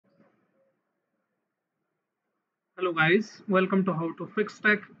Hello guys, welcome to How to Fix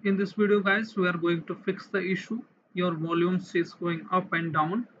Tech. In this video guys, we are going to fix the issue your volume is going up and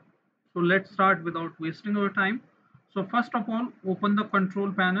down. So let's start without wasting our time. So first of all, open the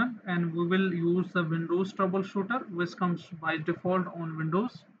control panel and we will use the Windows troubleshooter which comes by default on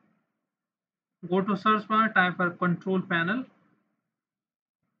Windows. Go to search bar, type for control panel.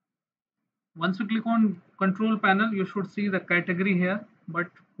 Once you click on control panel, you should see the category here, but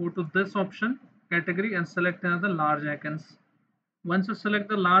go to this option, category, and select another large icons. Once you select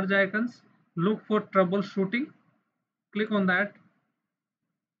the large icons, look for troubleshooting. Click on that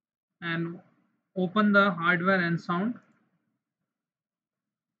and open the hardware and sound.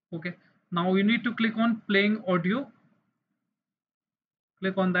 Okay. Now you need to click on playing audio.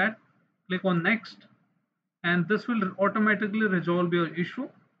 Click on that. Click on next. And this will automatically resolve your issue.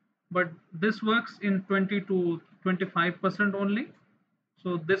 But this works in 20 to 25% only.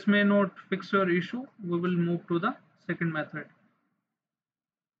 So this may not fix your issue. We will move to the second method.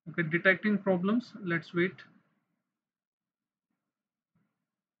 Okay, detecting problems. Let's wait.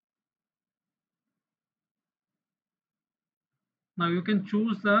 Now you can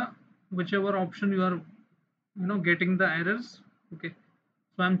choose the whichever option you are getting the errors. Okay,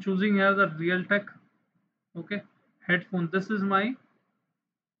 so I'm choosing here the Realtek. Okay, headphone. This is my,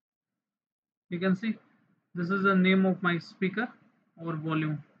 you can see this is the name of my speaker or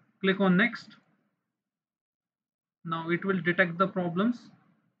volume. Click on next. Now it will detect the problems.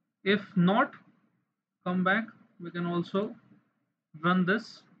 If not, come back. We can also run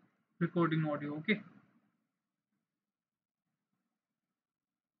this recording audio. Okay,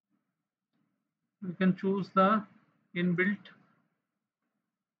 we can choose the inbuilt.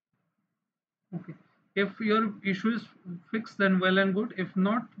 Okay, if your issue is fixed, then well and good. If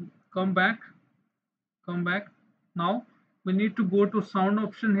not, come back. Now we need to go to sound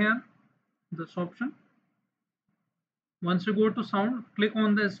option here, this option. Once you go to sound, click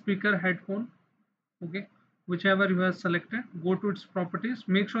on the speaker headphone. Okay, whichever you have selected, go to its properties,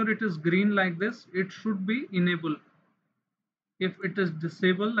 make sure it is green like this. It should be enable. If it is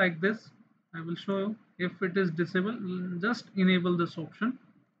disabled like this, I will show you. If it is disabled, just enable this option.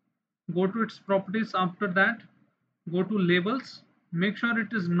 Go to its properties. After that, go to labels, make sure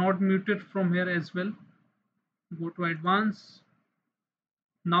it is not muted from here as well. Go to advanced.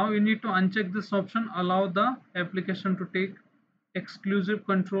 Now you need to uncheck this option, allow the application to take exclusive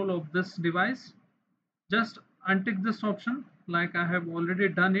control of this device. Just untick this option like I have already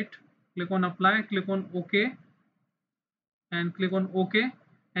done it. Click on apply, click on OK, and click on OK,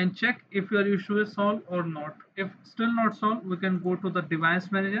 and check if your issue is solved or not. If still not solved, we can go to the device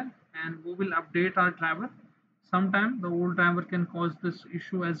manager and we will update our driver. Sometimes the old driver can cause this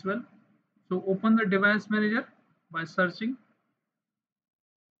issue as well. So open the device manager by searching.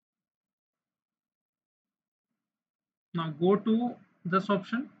 Now go to this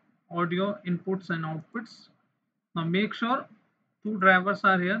option, audio inputs and outputs. Now make sure two drivers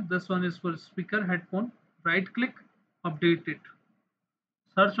are here. This one is for speaker headphone. Right click, update it.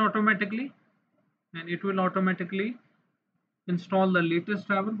 Search automatically and it will automatically install the latest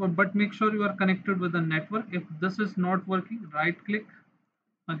driver, but make sure you are connected with the network. If this is not working, right click,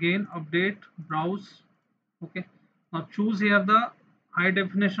 again update, browse. Okay, now choose here the high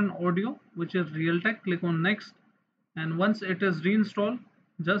definition audio, which is Realtek. Click on next, and once it is reinstalled,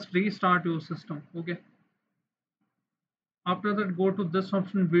 just restart your system. Okay, after that, go to this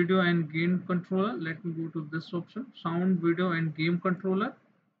option, video and game controller. Let me go to this option, sound, video and game controller.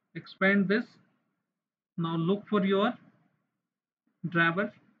 Expand this. Now look for your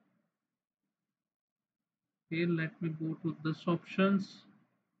driver. Okay, let me go to this options.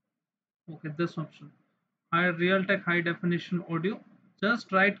 Okay, this option, high Realtek high definition audio.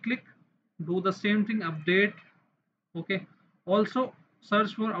 Just right click, do the same thing, update. Okay, also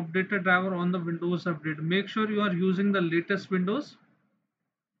search for updated driver on the Windows update. Make sure you are using the latest Windows.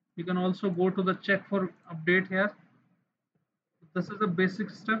 You can also go to the check for update here. This is the basic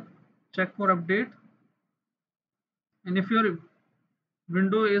step, check for update. And if your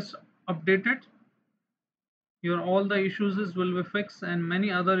window is updated, your all the issues will be fixed and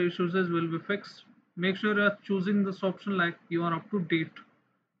many other issues will be fixed. Make sure you are choosing this option like you are up to date.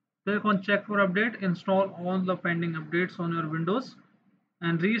 Click on check for update, install all the pending updates on your Windows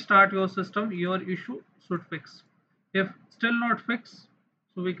and restart your system. Your issue should fix. If still not fixed,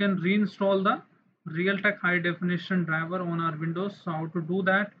 so we can reinstall the Realtek high definition driver on our Windows. So how to do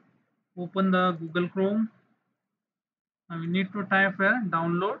that? Open the Google Chrome. Now we need to type here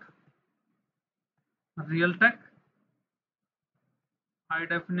download Realtek high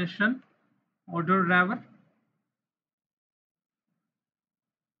definition audio driver.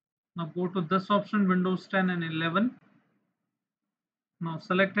 Now go to this option, Windows 10 and 11. Now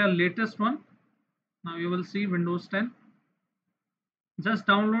select your latest one. Now you will see Windows 10. Just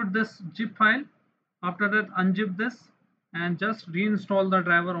download this zip file. After that, unzip this and just reinstall the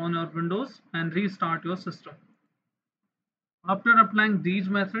driver on your Windows and restart your system. After applying these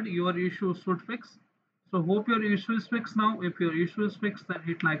methods, your issue should fix. So hope your issue is fixed now. If your issue is fixed, then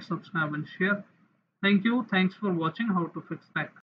hit like, subscribe and share. Thank you. Thanks for watching how to fix tech.